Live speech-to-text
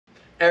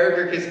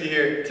Erik Rokisky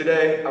here.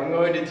 Today I'm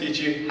going to teach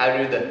you how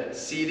to do the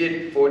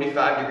seated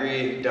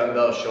 45-degree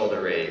dumbbell shoulder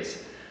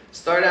raise.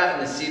 Start out in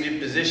the seated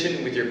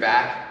position with your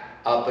back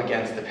up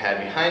against the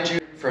pad behind you.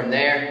 From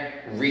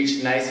there,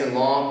 reach nice and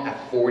long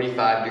at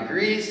 45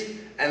 degrees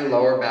and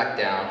lower back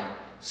down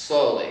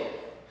slowly.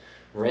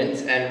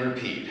 Rinse and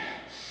repeat.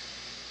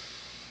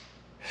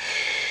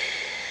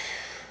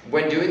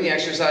 When doing the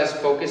exercise,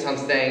 focus on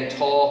staying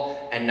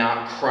tall and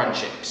not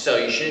crunching. So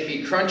you shouldn't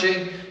be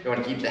crunching. You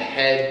want to keep the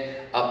head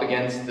up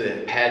against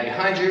the pad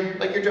behind you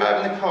like you're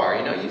driving the car.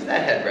 Use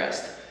that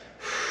headrest.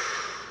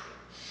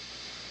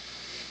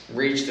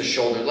 Reach the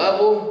shoulder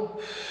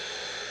level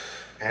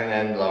and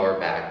then lower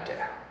back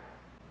down.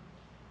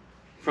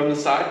 From the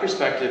side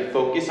perspective,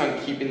 focus on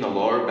keeping the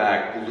lower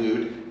back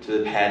glued to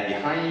the pad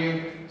behind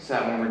you so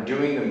that when we're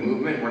doing the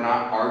movement, we're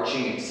not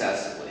arching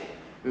excessively.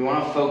 We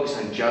want to focus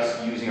on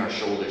just using our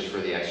shoulders for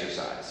the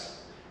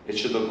exercise. It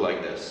should look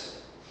like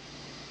this.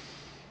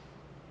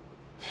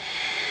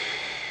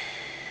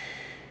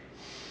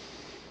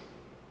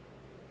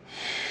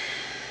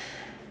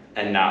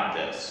 And not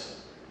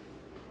this.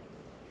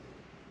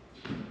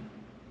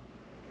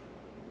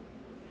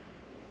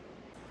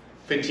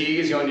 Fatigue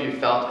is going to be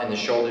felt in the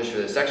shoulders for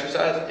this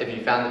exercise. If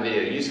you found the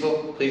video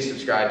useful, please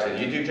subscribe to the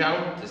YouTube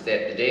channel to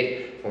stay up to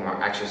date for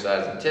more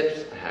exercise and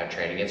tips on how to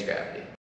train against gravity.